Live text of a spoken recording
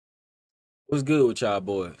What's good with y'all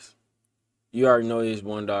boys? You already know it's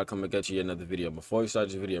one dog coming at you another video. Before you start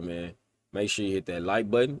this video, man, make sure you hit that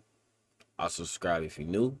like button. Also subscribe if you're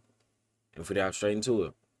new. And for that, straight into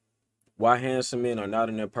it. Why handsome men are not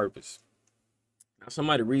in their purpose. Now,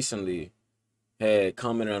 somebody recently had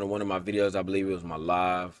commented on one of my videos. I believe it was my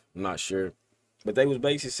live. I'm not sure. But they was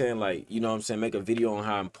basically saying, like, you know what I'm saying, make a video on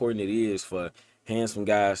how important it is for handsome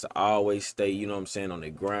guys to always stay, you know what I'm saying, on their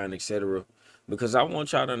grind, etc. Because I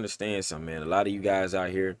want y'all to understand something, man. A lot of you guys out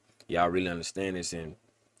here, y'all really understand this. And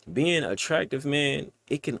being attractive, man,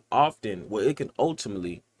 it can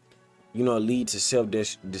ultimately, lead to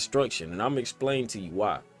self-destruction. And I'm gonna explain to you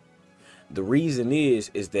why. The reason is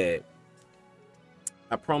that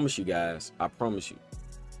I promise you guys, I promise you,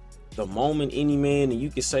 the moment any man, and you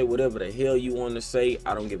can say whatever the hell you want to say,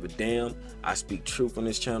 I don't give a damn. I speak truth on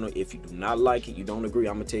this channel. If you do not like it, you don't agree,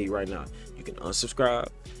 I'm gonna tell you right now, you can unsubscribe,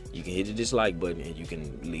 you can hit the dislike button, and you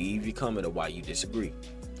can leave your comment of why you disagree.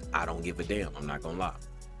 I don't give a damn, I'm not gonna lie.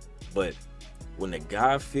 But when the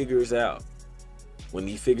guy figures out, when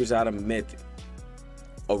he figures out a method,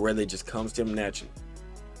 or rather it just comes to him naturally,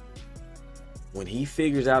 when he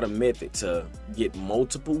figures out a method to get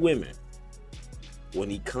multiple women, when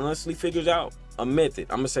he constantly figures out a method,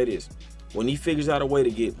 I'm gonna say this, when he figures out a way to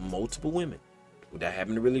get multiple women without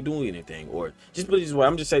having to really do anything, or just put it this way,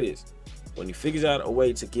 I'm just say this, when he figures out a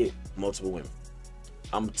way to get multiple women,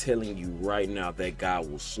 I'm telling you right now, that guy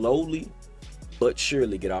will slowly but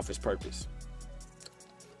surely get off his purpose.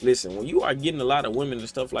 Listen, when you are getting a lot of women and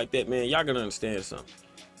stuff like that, man, y'all gonna understand something.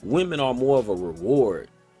 Women are more of a reward.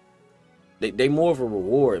 They more of a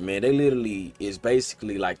reward, man. They literally is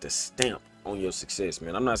basically like the stamp on your success,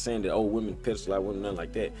 man. I'm not saying that women pedestal like women, nothing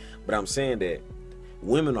like that, but I'm saying that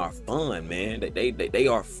women are fun, man. They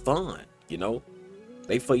are fun, you know.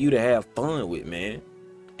 They for you to have fun with, man.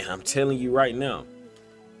 And I'm telling you right now,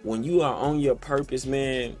 when you are on your purpose,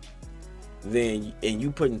 man, and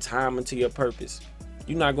you putting time into your purpose,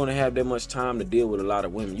 you're not going to have that much time to deal with a lot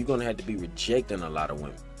of women. You're going to have to be rejecting a lot of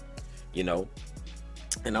women, you know.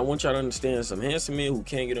 And I want y'all to understand, some handsome men who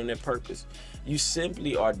can't get on their purpose, you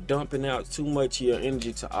simply are dumping out too much of your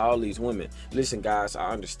energy to all these women. Listen, guys,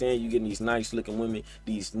 I understand you getting these nice looking women,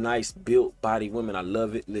 these nice built body women. I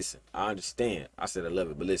love it. Listen, I understand. I said I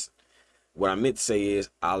love it, but listen, what I meant to say is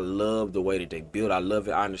I love the way that they build. I love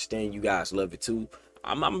it. I understand you guys love it too.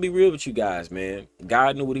 I'm gonna be real with you guys, man.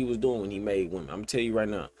 God knew what he was doing when he made women. I'm gonna tell you right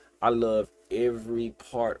now, I love every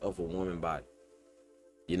part of a woman body.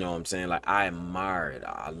 You know what I'm saying? Like, I admire it.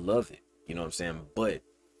 I love it. You know what I'm saying? But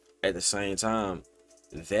at the same time,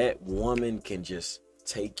 that woman can just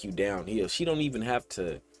take you downhill. She don't even have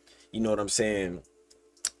to, you know what I'm saying,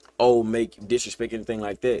 make disrespect, anything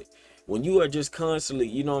like that. When you are just constantly,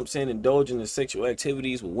 you know what I'm saying, indulging in sexual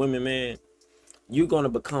activities with women, man, you're going to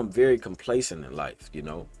become very complacent in life, you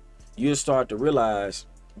know. You'll start to realize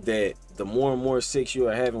that the more and more sex you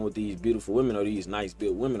are having with these beautiful women, or these nice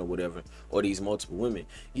built women, or whatever, or these multiple women,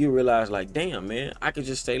 you realize, like, damn, man, I could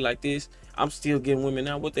just stay like this. I'm still getting women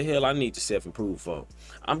now. What the hell I need to self-improve for?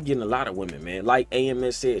 I'm getting a lot of women, man. Like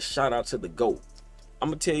AMS said, shout out to the GOAT. I'm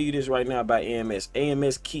gonna tell you this right now about AMS.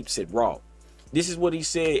 AMS keeps it raw. This is what he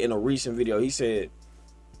said in a recent video. He said,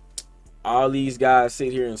 all these guys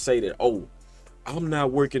sit here and say that, oh, I'm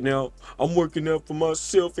not working out, I'm working out for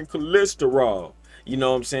myself and cholesterol. You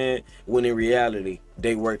know what I'm saying? When in reality,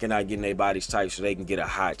 they working out getting their bodies tight so they can get a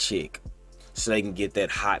hot chick. So they can get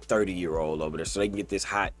that hot 30-year-old over there. So they can get this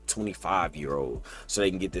hot 25-year-old. So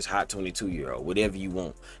they can get this hot 22-year-old. Whatever you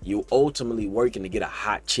want. You ultimately working to get a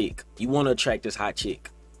hot chick. You want to attract this hot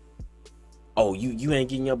chick. Oh, you ain't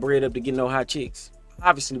getting your bread up to get no hot chicks.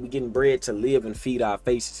 Obviously, we getting bread to live and feed our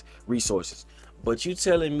faces, resources. But you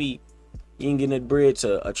telling me you ain't getting that bread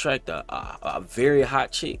to attract a very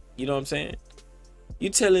hot chick? You know what I'm saying? You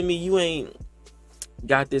telling me you ain't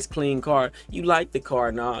got this clean car? You like the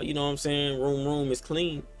car now, you know what I'm saying? Room is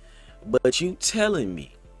clean. But you telling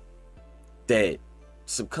me that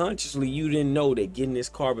subconsciously you didn't know that getting this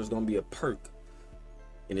car was going to be a perk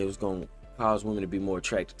and it was going to cause women to be more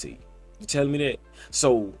attracted to you. You telling me that?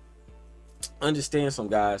 So understand, some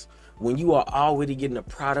guys, when you are already getting a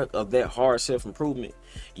product of that hard self-improvement,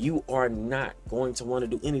 you are not going to want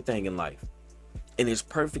to do anything in life. And it's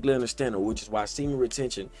perfectly understandable, which is why semen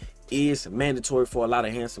retention is mandatory for a lot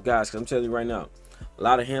of handsome guys. Because I'm telling you right now, a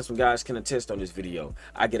lot of handsome guys can attest on this video.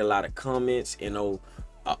 I get a lot of comments, you know,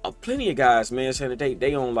 plenty of guys, man, saying that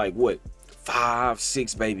they own like what, 5,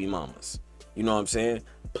 6 baby mamas. You know what I'm saying?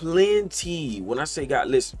 Plenty. When I say God,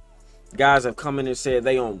 listen, guys have come in and said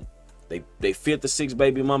they own, they fit the 6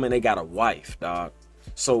 baby mama and they got a wife, dog.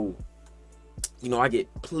 So, you know, I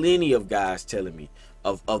get plenty of guys telling me,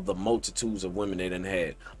 of the multitudes of women they done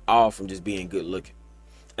had, all from just being good looking.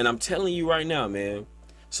 And I'm telling you right now, man,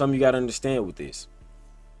 something you gotta understand with this.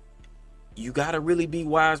 You gotta really be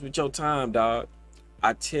wise with your time, dog.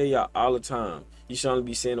 I tell y'all all the time, you should only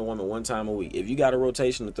be seeing a woman one time a week. If you got a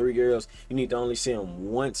rotation of 3 girls, you need to only see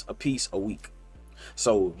them once a piece a week.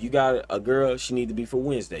 So if you got a girl, she need to be for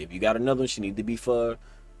Wednesday. If you got another one, she need to be for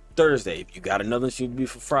Thursday. If you got another one, she need to be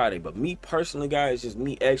for Friday. But me personally, guys, just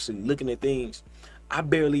me actually looking at things, I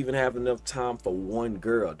barely even have enough time for one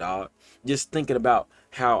girl, dog. Just thinking about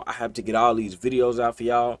how I have to get all these videos out for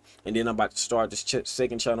y'all, and then I'm about to start this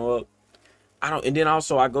second channel up. And then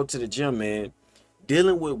also I go to the gym, man.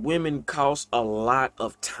 Dealing with women costs a lot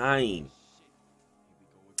of time.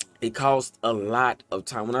 It costs a lot of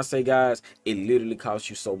time. When I say, guys, it literally costs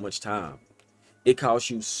you so much time. It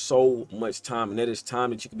costs you so much time, and that is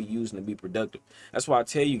time that you can be using to be productive. That's why I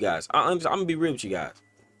tell you guys, I'm gonna be real with you guys.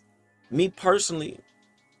 Me personally,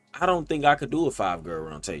 I don't think I could do a 5-girl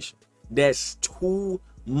rotation. That's too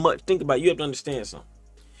much. Think about it. You have to understand something.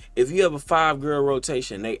 If you have a 5-girl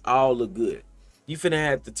rotation, they all look good. You finna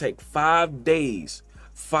have to take 5 days.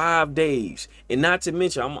 5 days. And not to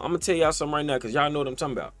mention, I'm gonna tell y'all something right now, because y'all know what I'm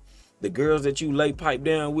talking about. The girls that you lay pipe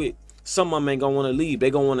down with, some of them ain't gonna want to leave. They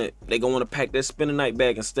gonna want to pack that spend the night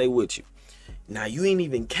bag and stay with you. Now you ain't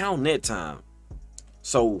even counting that time.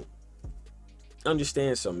 So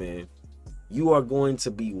understand something, man. You are going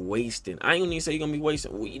to be wasting. I ain't gonna even say you're gonna be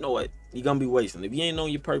wasting. Well, you know what? You're gonna be wasting. If you ain't on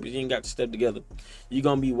your purpose, you ain't got to step together, you're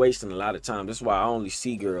gonna be wasting a lot of time. That's why I only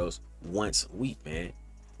see girls once a week, man.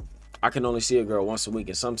 I can only see a girl once a week,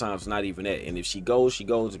 and sometimes not even that. And if she goes, she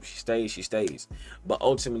goes. If she stays, she stays. But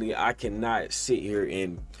ultimately, I cannot sit here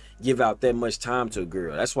and give out that much time to a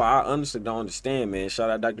girl. That's why I honestly don't understand, man. Shout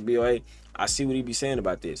out Dr. BOA. I see what he be saying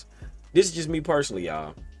about this. This is just me personally,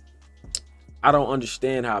 y'all. I don't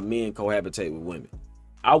understand how men cohabitate with women.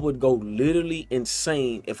 I would go literally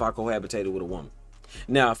insane if I cohabitated with a woman.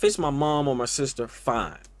 Now, if it's my mom or my sister,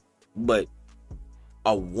 fine. But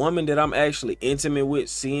a woman that I'm actually intimate with,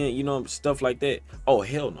 seeing, you know, stuff like that, oh,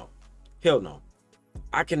 hell no. Hell no.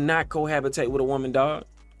 I cannot cohabitate with a woman, dog.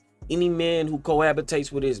 Any man who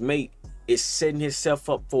cohabitates with his mate is setting himself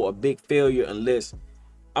up for a big failure, unless,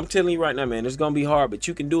 I'm telling you right now, man, it's going to be hard, but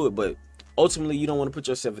you can do it. But ultimately, you don't want to put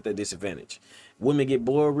yourself at that disadvantage. Women get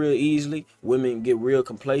bored real easily. Women get real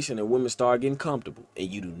complacent, and women start getting comfortable. And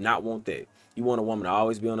you do not want that. You want a woman to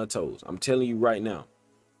always be on her toes. I'm telling you right now.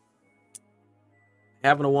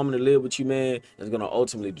 Having a woman to live with you, man, is going to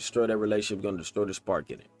ultimately destroy that relationship, going to destroy the spark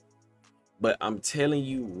in it. But I'm telling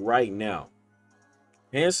you right now,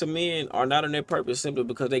 handsome men are not on their purpose simply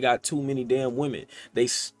because they got too many damn women. They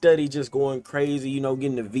study just going crazy, you know,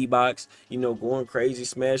 getting the V-box, you know, going crazy,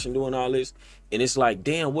 smashing, doing all this. And it's like,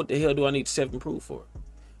 damn, what the hell do I need to self-improve for?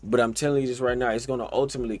 But I'm telling you this right now, it's going to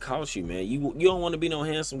ultimately cost you, man. You don't want to be no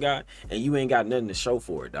handsome guy, and you ain't got nothing to show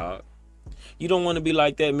for it, dog. You don't want to be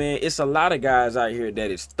like that, man. It's a lot of guys out here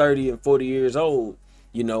that is 30 and 40 years old.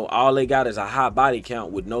 You know, all they got is a high body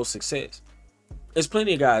count with no success. There's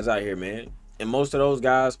plenty of guys out here, man. And most of those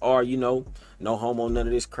guys are, you know, no homo, none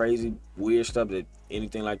of this crazy, weird stuff, that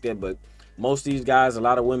anything like that. But most of these guys, a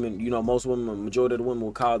lot of women, you know, most women, majority of the women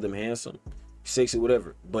will call them handsome, sexy,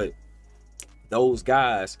 whatever. But those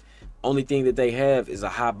guys, only thing that they have is a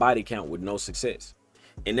high body count with no success.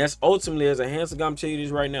 And that's ultimately, as a handsome guy, I'm telling you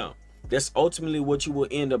this right now, that's ultimately what you will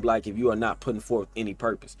end up like if you are not putting forth any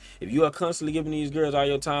purpose. If you are constantly giving these girls all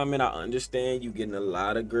your time, man, I understand you getting a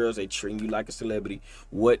lot of girls. They treat you like a celebrity,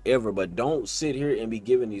 whatever. But don't sit here and be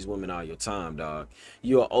giving these women all your time, dog.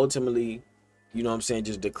 You are ultimately, you know what I'm saying,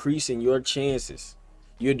 just decreasing your chances.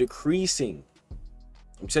 You're decreasing.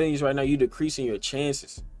 I'm telling you this right now, you're decreasing your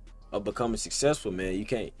chances of becoming successful, man. You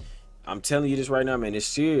can't. I'm telling you this right now, man. It's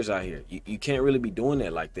serious out here. You can't really be doing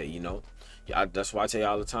that like that, you know. That's why I tell you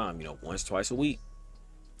all the time, you know, once, twice a week.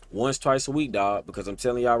 Once, twice a week, dog. Because I'm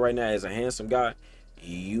telling y'all right now, as a handsome guy,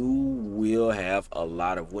 you will have a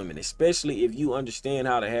lot of women. Especially if you understand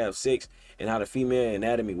how to have sex and how the female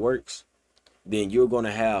anatomy works. Then you're going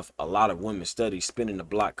to have a lot of women spinning the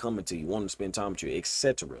block, coming to you, wanting to spend time with you,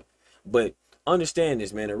 etc. But understand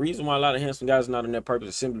this, man. The reason why a lot of handsome guys are not on their purpose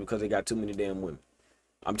is simply because they got too many damn women.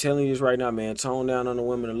 I'm telling you this right now, man. Tone down on the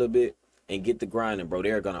women a little bit and get the grinding, bro.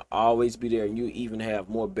 They're gonna always be there, and you even have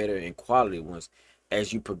more better and quality ones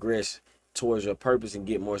as you progress towards your purpose and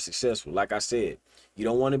get more successful. Like I said, you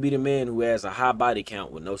don't want to be the man who has a high body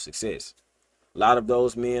count with no success. A lot of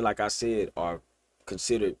those men, like I said, are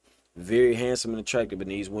considered very handsome and attractive in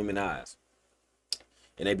these women's eyes,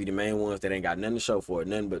 and they be the main ones that ain't got nothing to show for it,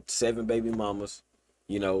 nothing but 7 baby mamas,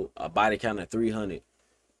 you know, a body count of 300,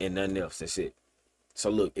 and nothing else. That's it. So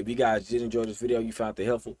look, if you guys did enjoy this video, you found it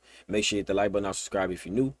helpful, make sure you hit the like button, subscribe if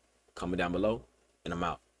you're new, comment down below, and I'm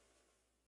out.